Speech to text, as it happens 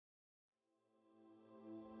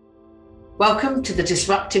Welcome to the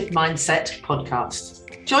Disruptive Mindset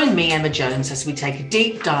podcast. Join me, Emma Jones, as we take a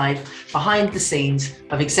deep dive behind the scenes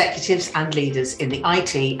of executives and leaders in the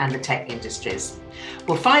IT and the tech industries.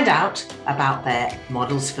 We'll find out about their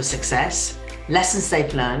models for success, lessons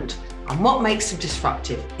they've learned, and what makes them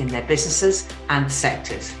disruptive in their businesses and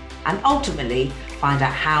sectors, and ultimately find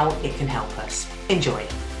out how it can help us. Enjoy.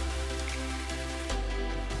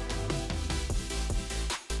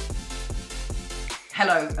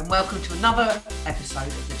 Hello and welcome to another episode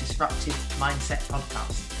of the Disruptive Mindset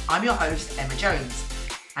podcast. I'm your host, Emma Jones,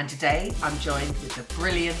 and today I'm joined with the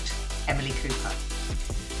brilliant Emily Cooper.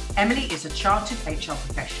 Emily is a chartered HR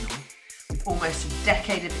professional with almost a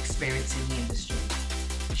decade of experience in the industry.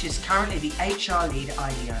 She's currently the HR lead at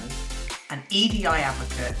IDEO, an EDI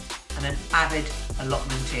advocate, and an avid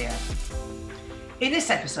allotmenteer. In this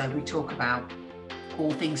episode, we talk about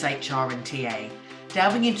all things HR and TA,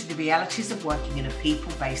 delving into the realities of working in a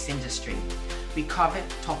people-based industry. We cover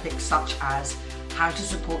topics such as how to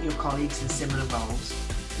support your colleagues in similar roles,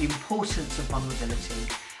 the importance of vulnerability,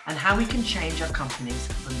 and how we can change our companies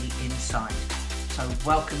from the inside. So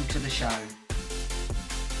welcome to the show.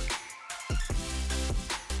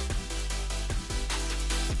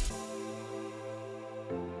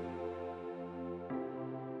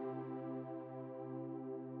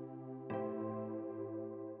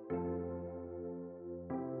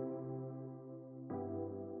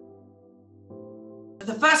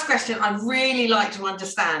 The first question I'd really like to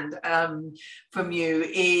understand from you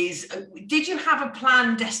is, did you have a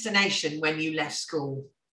planned destination when you left school?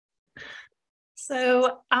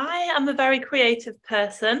 So I am a very creative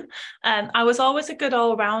person. I was always a good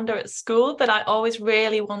all-rounder at school, but I always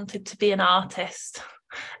really wanted to be an artist.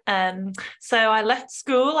 So I left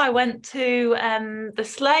school, I went to the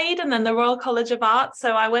Slade and then the Royal College of Art.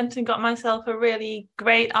 So I went and got myself a really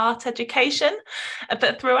great art education.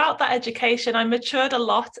 But throughout that education, I matured a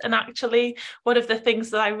lot. And actually, one of the things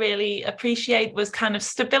that I really appreciate was kind of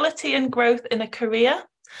stability and growth in a career.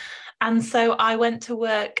 And so I went to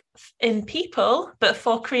work in people, but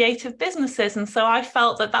for creative businesses. And so I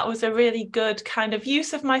felt that that was a really good kind of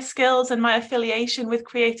use of my skills and my affiliation with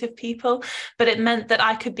creative people. But it meant that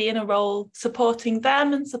I could be in a role supporting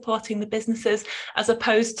them and supporting the businesses, as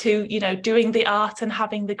opposed to, doing the art and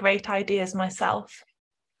having the great ideas myself.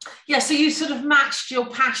 Yeah, so you sort of matched your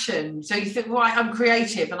passion. So you think, right, I'm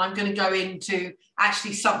creative and I'm going to go into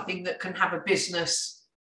actually something that can have a business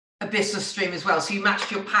stream as well. So you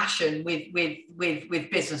matched your passion with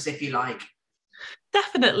business, if you like.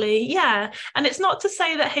 Definitely, yeah. And it's not to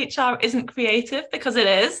say that HR isn't creative, because it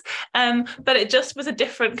is, but it just was a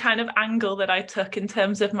different kind of angle that I took in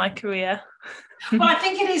terms of my career. Well, I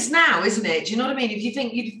think it is now, isn't it? Do you know what I mean? If you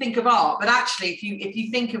think of art, but actually, if you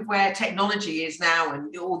think of where technology is now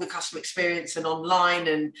and all the customer experience and online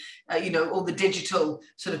and all the digital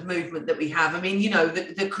sort of movement that we have, I mean,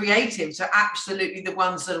 the creatives are absolutely the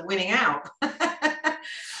ones that are winning out.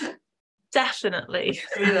 Definitely.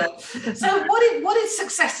 So what did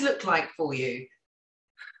success look like for you?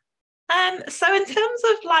 So in terms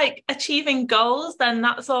of like achieving goals, then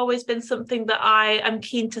that's always been something that I am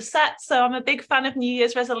keen to set. So I'm a big fan of New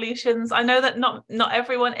Year's resolutions. I know that not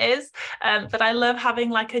everyone is, but I love having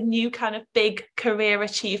like a new kind of big career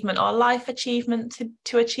achievement or life achievement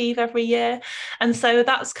to achieve every year. And so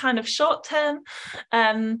that's kind of short term.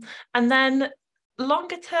 And then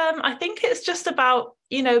longer term, I think it's just about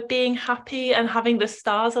being happy and having the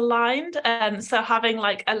stars aligned, so having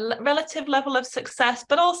like a relative level of success,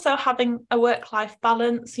 but also having a work-life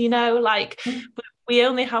balance. We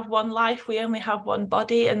only have one life, we only have one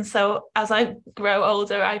body, and so as I grow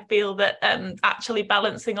older, I feel that actually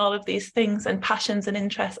balancing all of these things and passions and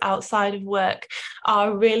interests outside of work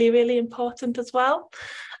are really, really important as well.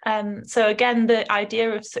 So again, the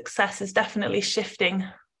idea of success is definitely shifting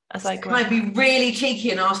as I grow. Can I be really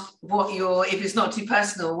cheeky and ask if it's not too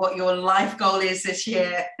personal, what your life goal is this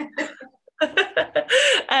year?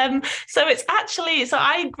 So it's actually,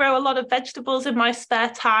 I grow a lot of vegetables in my spare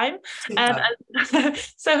time.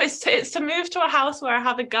 So it's to move to a house where I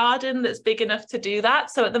have a garden that's big enough to do that.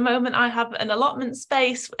 So at the moment I have an allotment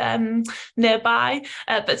space nearby,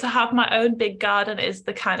 but to have my own big garden is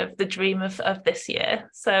the kind of the dream of this year.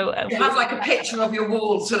 So you have like a picture of your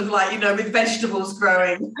wall, sort of like, with vegetables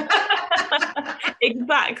growing.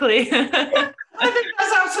 Exactly. I think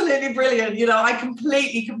that's absolutely brilliant. I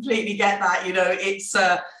completely get that. It's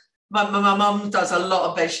my mum does a lot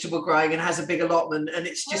of vegetable growing and has a big allotment, and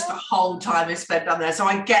it's just the whole time is spent down there. So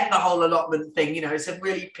I get the whole allotment thing. It's a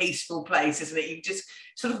really peaceful place, isn't it? You just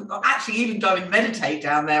sort of actually even go and meditate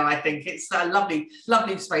down there. I think it's a lovely,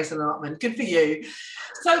 lovely space allotment. Good for you.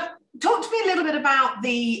 So talk to me a little bit about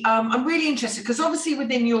the, I'm really interested because obviously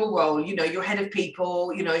within your role, you're head of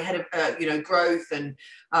people, you're head of, growth and,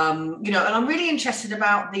 and I'm really interested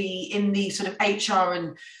about in the sort of HR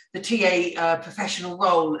and the TA professional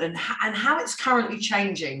role and how it's currently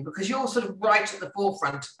changing, because you're sort of right at the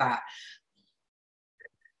forefront of that.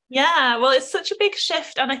 Yeah, well, it's such a big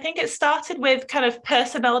shift. And I think it started with kind of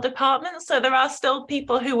personnel departments. So there are still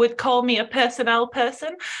people who would call me a personnel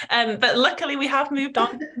person. But luckily we have moved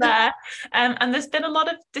on there. And there's been a lot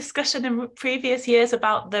of discussion in previous years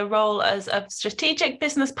about the role as a strategic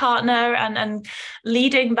business partner and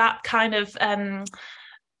leading that kind of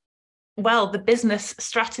the business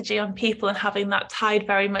strategy on people and having that tied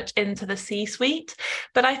very much into the C-suite.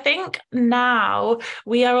 But I think now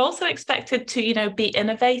we are also expected to, be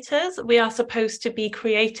innovators. We are supposed to be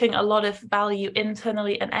creating a lot of value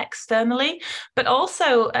internally and externally, but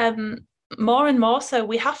also more and more so,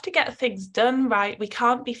 we have to get things done right. We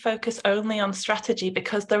can't be focused only on strategy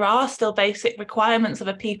because there are still basic requirements of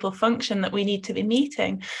a people function that we need to be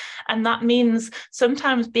meeting. And that means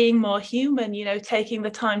sometimes being more human, taking the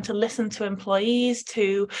time to listen to employees,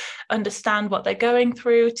 to understand what they're going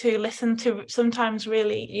through, to listen to sometimes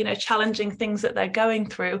really, challenging things that they're going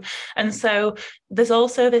through. And so there's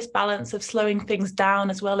also this balance of slowing things down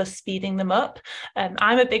as well as speeding them up.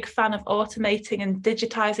 I'm a big fan of automating and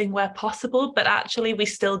digitizing where possible, but actually we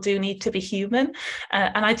still do need to be human.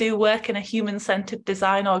 And I do work in a human-centered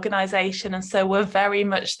design organization. And so we're very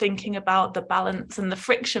much thinking about the balance and the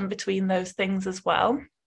friction between those things as well.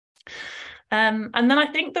 And then I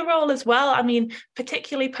think the role as well,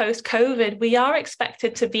 particularly post-COVID, we are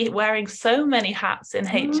expected to be wearing so many hats in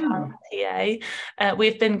HR and TA.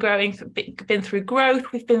 We've been through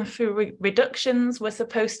growth, we've been through reductions, we're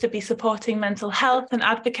supposed to be supporting mental health and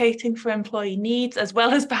advocating for employee needs, as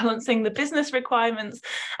well as balancing the business requirements.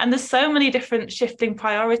 And there's so many different shifting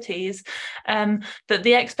priorities that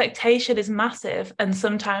the expectation is massive. And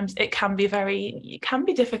sometimes it can be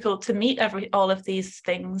difficult to meet all of these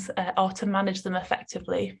things or to manage them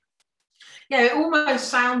effectively. Yeah, it almost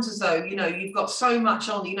sounds as though you've got so much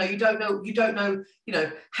on. You don't know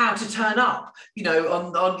how to turn up.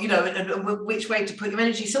 And which way to put your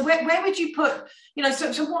energy. So where would you put?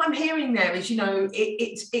 So what I'm hearing there is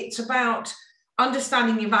it's about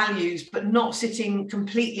understanding your values, but not sitting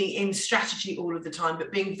completely in strategy all of the time,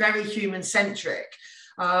 but being very human centric.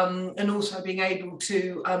 And also being able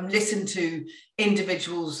to listen to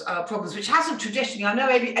individuals' problems, which hasn't traditionally. I know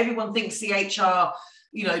everyone thinks the HR,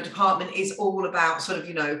 department is all about sort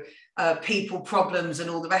of, people problems and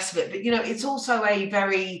all the rest of it. But, it's also a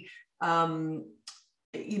very,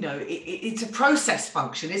 it's a process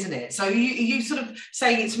function, isn't it? So you sort of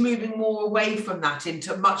saying it's moving more away from that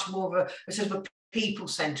into much more of a sort of a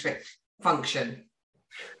people-centric function.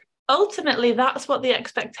 Ultimately, that's what the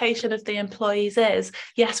expectation of the employees is.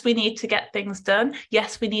 Yes, we need to get things done.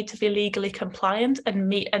 Yes, we need to be legally compliant and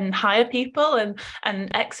meet and hire people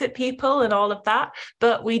and exit people and all of that.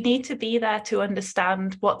 But we need to be there to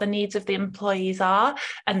understand what the needs of the employees are.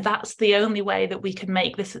 And that's the only way that we can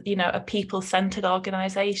make this, a people-centered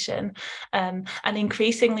organization. And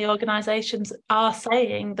increasingly, organizations are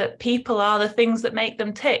saying that people are the things that make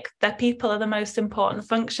them tick. Their people are the most important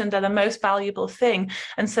function. They're the most valuable thing.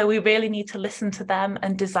 And so we really need to listen to them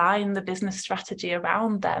and design the business strategy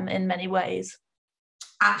around them in many ways.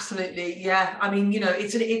 Absolutely, yeah. I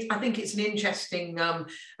think it's an interesting, a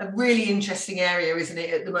really interesting area, isn't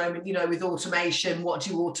it, at the moment? With automation, what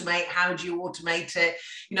do you automate? How do you automate it?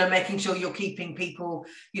 Making sure you're keeping people,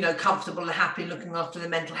 comfortable and happy, looking after their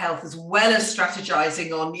mental health, as well as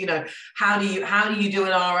strategizing on, how do you do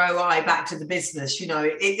an ROI back to the business?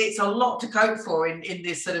 It's a lot to cope for in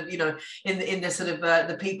this sort of, in this sort of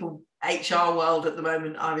the people HR world at the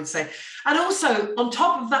moment, I would say. And also on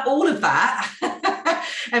top of that, all of that,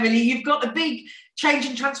 Emily, you've got a big change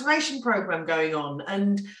and transformation program going on,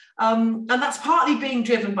 and that's partly being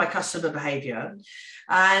driven by customer behaviour,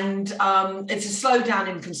 and it's a slowdown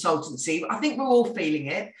in consultancy. I think we're all feeling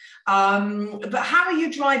it. But how are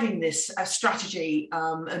you driving this strategy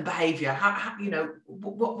and behaviour? How are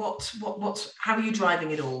you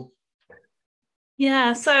driving it all?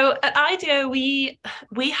 Yeah, so at IDEO, we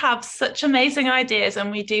have such amazing ideas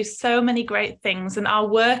and we do so many great things, and our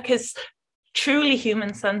work is truly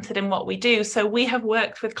human-centered in what we do. So we have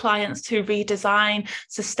worked with clients to redesign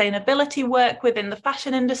sustainability work within the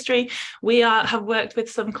fashion industry. We have worked with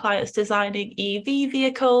some clients designing EV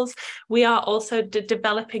vehicles. We are also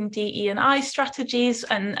developing DE&I strategies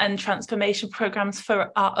and transformation programs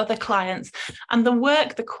for our other clients. And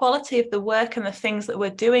the quality of the work and the things that we're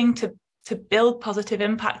doing to build positive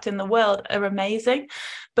impact in the world are amazing.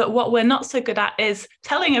 But what we're not so good at is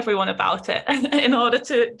telling everyone about it in order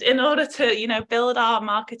to build our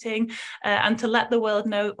marketing and to let the world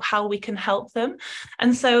know how we can help them.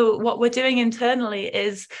 And so what we're doing internally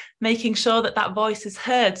is making sure that voice is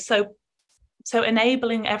heard. So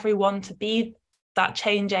enabling everyone to be that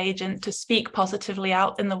change agent, to speak positively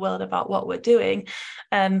out in the world about what we're doing.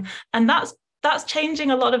 And that's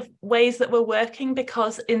changing a lot of ways that we're working,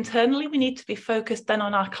 because internally we need to be focused then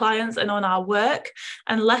on our clients and on our work,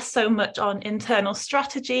 and less so much on internal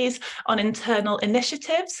strategies, on internal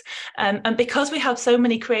initiatives. And because we have so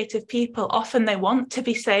many creative people, often they want to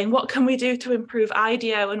be saying, what can we do to improve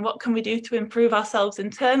IDEO and what can we do to improve ourselves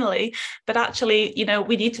internally? But actually,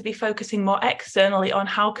 we need to be focusing more externally on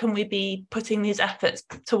how can we be putting these efforts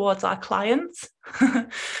towards our clients.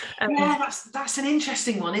 Yeah, that's an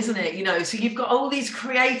interesting one, isn't it? So you've got all these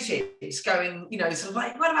creatives going, sort of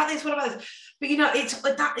like, what about this, but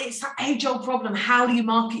it's that age-old problem. How do you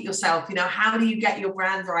market yourself? How do you get your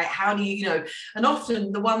brand right? How do you and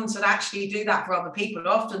often the ones that actually do that for other people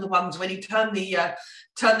are often the ones when you turn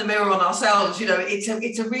the mirror on ourselves.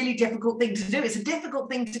 It's a really difficult thing to do. It's a difficult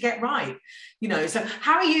thing to get right. So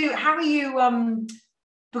how are you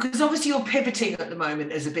because obviously you're pivoting at the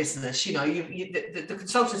moment as a business, the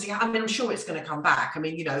consultancy, I'm sure it's going to come back.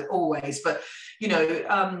 Always, but,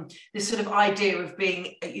 this sort of idea of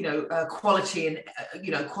being, quality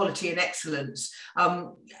and excellence.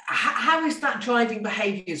 How is that driving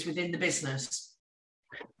behaviours within the business?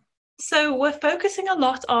 So we're focusing a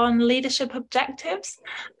lot on leadership objectives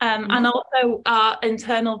and also our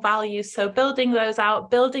internal values. So building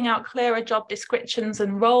out clearer job descriptions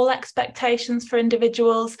and role expectations for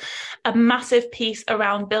individuals, a massive piece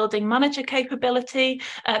around building manager capability,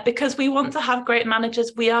 because we want to have great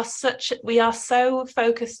managers. We are so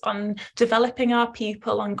focused on developing our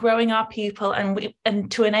people, on growing our people, and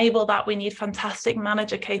to enable that, we need fantastic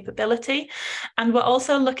manager capability. And we're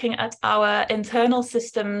also looking at our internal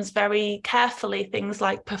systems very carefully, things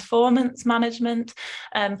like performance management,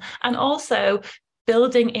 and also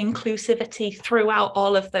building inclusivity throughout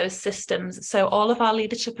all of those systems. So all of our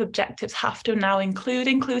leadership objectives have to now include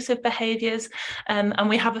inclusive behaviours, and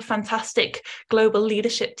we have a fantastic global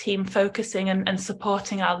leadership team focusing and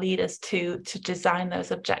supporting our leaders to design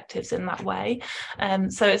those objectives in that way.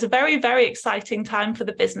 So it's a very, very exciting time for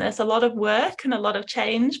the business, a lot of work and a lot of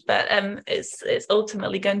change, but it's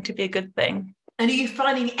ultimately going to be a good thing. And are you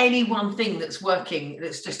finding any one thing that's working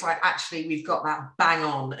that's just like, actually, we've got that bang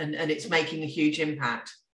on and it's making a huge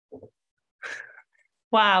impact?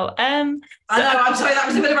 Wow. I know, I'm sorry, that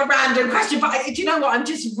was a bit of a random question, but do you know what? I'm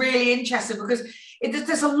just really interested because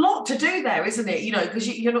there's a lot to do there, isn't it? Because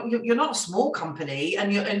you're not a small company,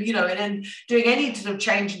 and doing any sort of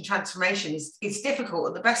change and transformation is difficult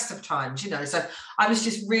at the best of times. So I was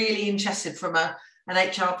just really interested from an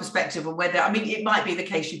HR perspective, and whether, it might be the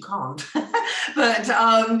case you can't, but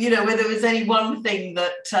whether there was any one thing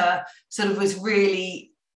that sort of was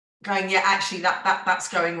really going, yeah, actually that's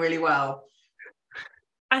going really well.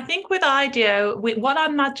 I think with IDEO, what our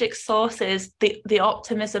magic sauce is the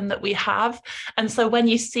optimism that we have. And so when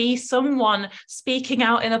you see someone speaking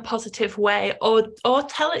out in a positive way or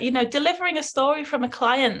delivering a story from a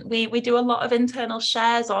client, we do a lot of internal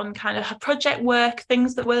shares on kind of project work,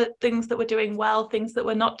 things that we're doing well, things that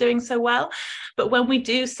we're not doing so well. But when we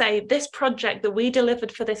do say this project that we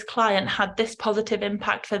delivered for this client had this positive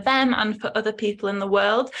impact for them and for other people in the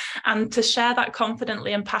world, and to share that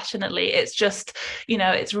confidently and passionately, it's just,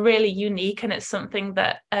 it's really unique, and it's something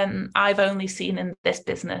that I've only seen in this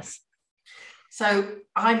business. So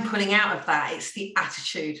I'm pulling out of that. It's the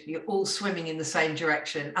attitude. You're all swimming in the same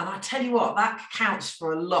direction. And I tell you what, that counts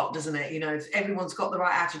for a lot, doesn't it? If everyone's got the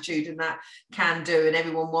right attitude and that can do, and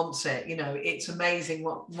everyone wants it, it's amazing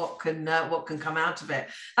what can come out of it.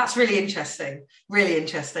 That's really interesting. Really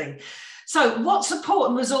interesting. So what support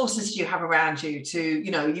and resources do you have around you to,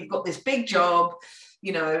 you've got this big job,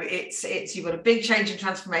 it's you've got a big change and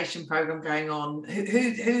transformation program going on.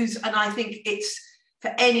 And I think it's,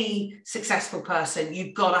 for any successful person,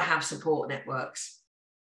 you've got to have support networks.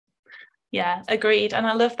 Yeah, agreed. And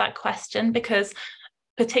I love that question, because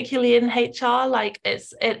particularly in HR, like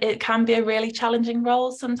it can be a really challenging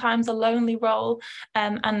role, sometimes a lonely role,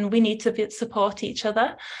 and we need to support each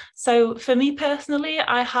other. So for me personally,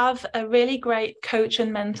 I have a really great coach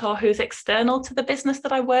and mentor who's external to the business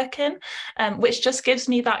that I work in, which just gives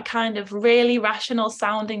me that kind of really rational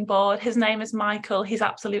sounding board. His name is Michael. He's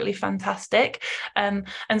absolutely fantastic. And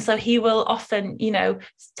so he will often,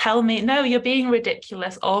 tell me, no, you're being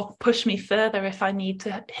ridiculous, or push me further if I need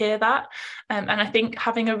to hear that. And I think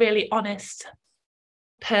having a really honest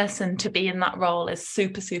person to be in that role is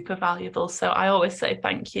super, super valuable. So I always say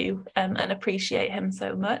thank you, and appreciate him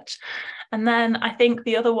so much. And then I think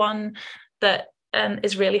the other one that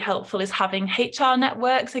is really helpful is having HR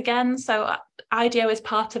networks again. So IDEO is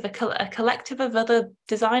part of a collective of other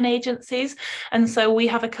design agencies. And so we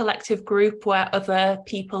have a collective group where other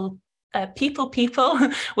people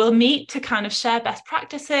will meet to kind of share best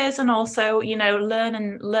practices and also, learn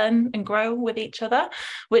and grow with each other,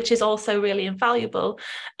 which is also really invaluable.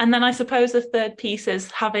 And then I suppose the third piece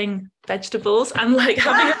is having vegetables and like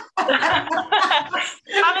having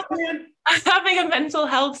having a mental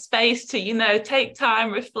health space to, take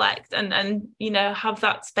time, reflect, and have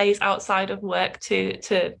that space outside of work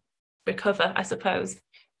to recover, I suppose.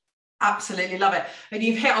 Absolutely love it. And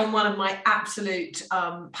you've hit on one of my absolute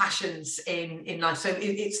passions in life. So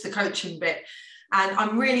it's the coaching bit. And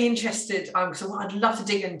I'm really interested, so I'd love to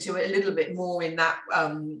dig into it a little bit more in that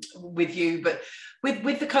with you. But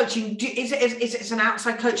with the coaching, is it an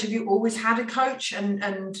outside coach? Have you always had a coach?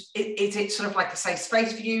 And is it sort of like a safe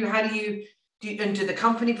space for you? How do the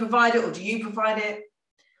company provide it, or do you provide it?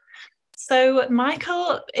 So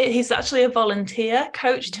Michael, he's actually a volunteer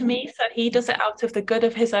coach to me, so he does it out of the good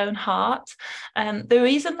of his own heart. The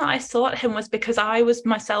reason that I sought him was because I was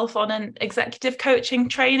myself on an executive coaching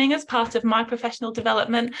training as part of my professional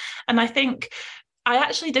development, and I think I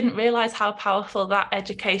actually didn't realize how powerful that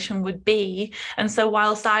education would be. And so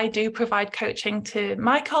whilst I do provide coaching to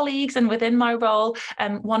my colleagues and within my role,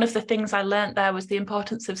 one of the things I learned there was the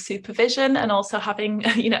importance of supervision and also having,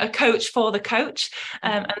 a coach for the coach.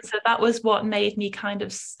 And so that was what made me kind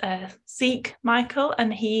of seek Michael.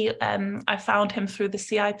 And I found him through the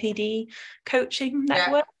CIPD coaching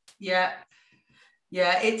network. Yeah.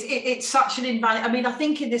 Yeah, it's such an invaluable. I mean, I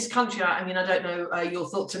think in this country, I don't know your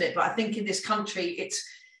thoughts on it, but I think in this country,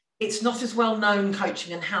 it's not as well known,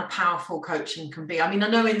 coaching and how powerful coaching can be. I mean, I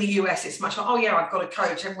know in the US, it's much like, oh yeah, I've got a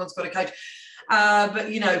coach. Everyone's got a coach. But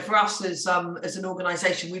for us as an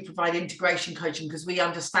organisation, we provide integration coaching because we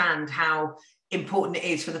understand how important it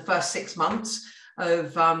is for the first 6 months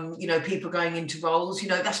of people going into roles.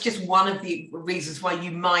 That's just one of the reasons why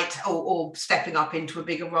you might or stepping up into a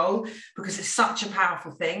bigger role, because it's such a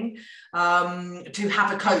powerful thing to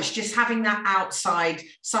have a coach, just having that outside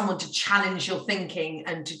someone to challenge your thinking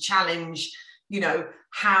and to challenge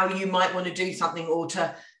how you might want to do something, or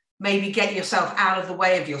to maybe get yourself out of the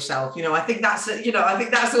way of yourself. I think that's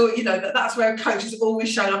all, that's where a coach has always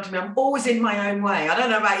shown up to me. I'm always in my own way. I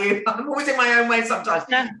don't know about you, I'm always in my own way sometimes.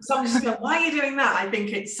 Yeah. Someone's just going, why are you doing that? I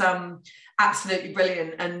think it's absolutely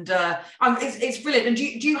brilliant. And it's brilliant. And do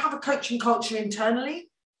you have a coaching culture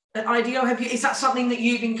internally at IDEO? Is that something that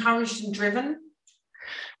you've encouraged and driven?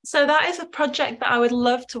 So that is a project that I would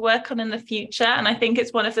love to work on in the future. And I think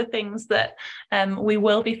it's one of the things that we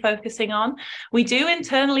will be focusing on. We do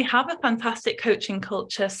internally have a fantastic coaching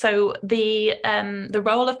culture. So the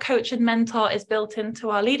role of coach and mentor is built into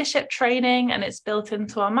our leadership training, and it's built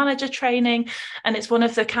into our manager training. And it's one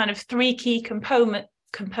of the kind of 3 key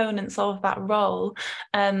components of that role.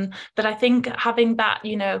 But I think having that,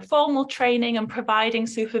 formal training and providing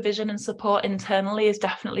supervision and support internally is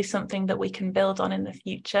definitely something that we can build on in the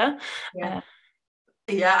future.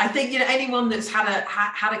 Yeah, I think anyone that's had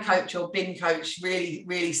a coach or been coached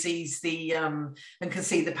really sees the and can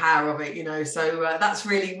see the power of it. So that's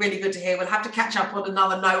really good to hear. We'll have to catch up on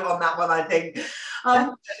another note on that one, I think.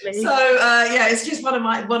 It's just one of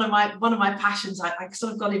my passions. I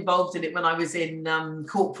sort of got involved in it when I was in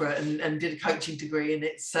corporate and did a coaching degree, and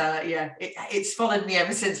it's followed me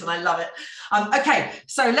ever since, and I love it. Okay,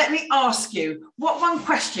 so let me ask you, what one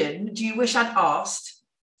question do you wish I'd asked?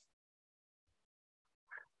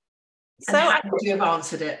 And how would you have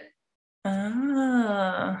answered it?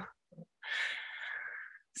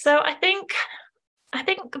 So I think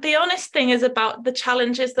the honest thing is about the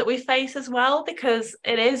challenges that we face as well, because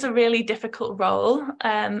it is a really difficult role.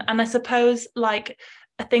 And I suppose like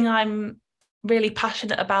a thing I'm really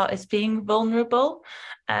passionate about is being vulnerable.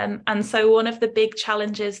 And so one of the big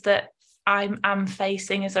challenges that I'm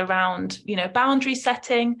facing is around, boundary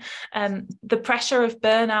setting. The pressure of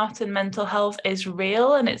burnout and mental health is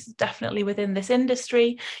real, and it's definitely within this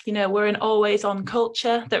industry. We're an always on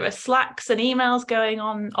culture. There are Slacks and emails going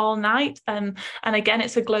on all night. And again,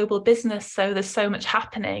 it's a global business, so there's so much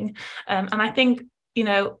happening. And I think,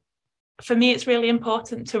 for me, it's really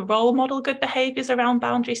important to role model good behaviours around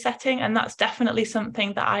boundary setting. And that's definitely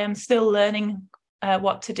something that I am still learning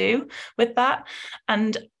what to do with that.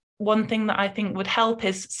 And one thing that I think would help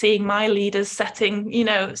is seeing my leaders setting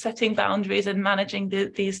boundaries and managing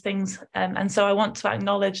these things. And so I want to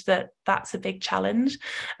acknowledge that that's a big challenge.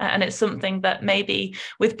 And it's something that maybe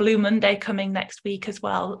with Blue Monday coming next week as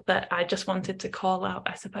well, that I just wanted to call out,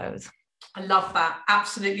 I suppose. I love that.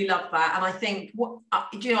 Absolutely love that. And I think,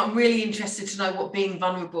 I'm really interested to know what being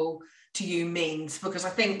vulnerable to you means, because I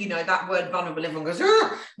think, that word vulnerable, everyone goes,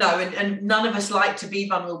 no, and none of us like to be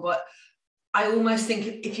vulnerable, but I almost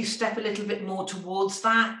think if you step a little bit more towards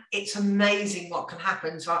that, it's amazing what can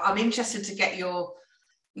happen. So I'm interested to get your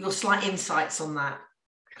slight insights on that.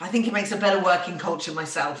 I think it makes a better working culture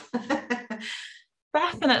myself.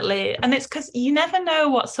 Definitely. And it's because you never know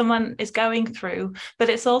what someone is going through, but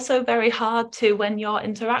it's also very hard to, when you're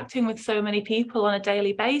interacting with so many people on a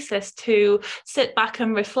daily basis, to sit back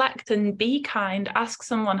and reflect and be kind, ask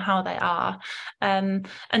someone how they are. And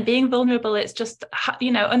being vulnerable, it's just,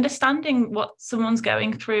 understanding what someone's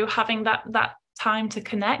going through, having that time to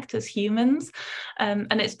connect as humans.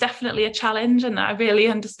 And it's definitely a challenge, and I really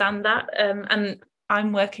understand that. And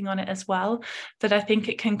I'm working on it as well, that I think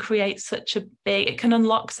it can create it can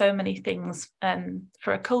unlock so many things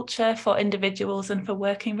for a culture, for individuals, and for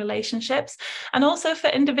working relationships, and also for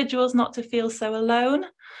individuals not to feel so alone.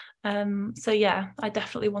 So yeah, I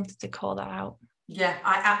definitely wanted to call that out. Yeah,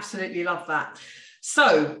 I absolutely love that.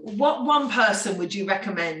 So what one person would you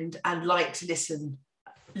recommend and like to listen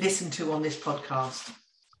to on this podcast?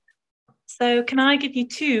 So can I give you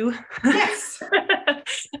two? Yes.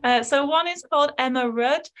 So one is called Emma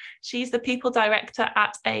Rudd. She's the people director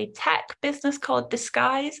at a tech business called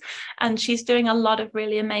Disguise, and she's doing a lot of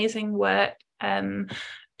really amazing work in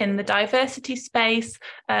the diversity space,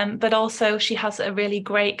 but also she has a really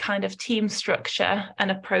great kind of team structure and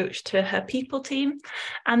approach to her people team.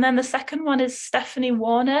 And then the second one is Stephanie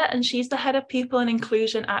Warner, and she's the head of people and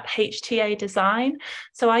inclusion at HTA Design.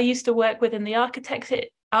 So I used to work within the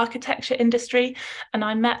architecture industry, and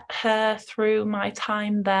I met her through my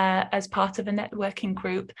time there as part of a networking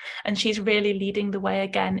group, and she's really leading the way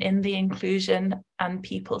again in the inclusion and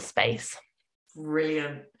people space.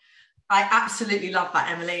 Brilliant. I absolutely love that,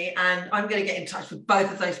 Emily, and I'm going to get in touch with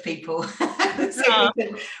both of those people so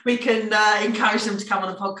we can encourage them to come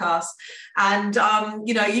on the podcast. And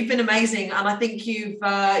you've been amazing, and I think you've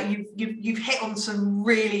hit on some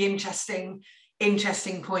really interesting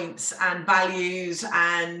points and values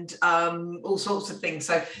and all sorts of things.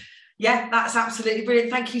 So yeah, that's absolutely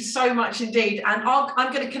brilliant. Thank you so much indeed. And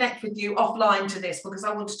I'm going to connect with you offline to this, because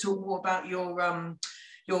I want to talk more about your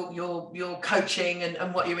coaching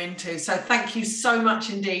and what you're into. So thank you so much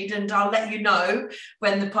indeed, and I'll let you know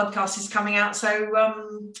when the podcast is coming out, so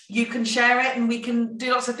you can share it and we can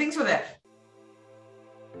do lots of things with it.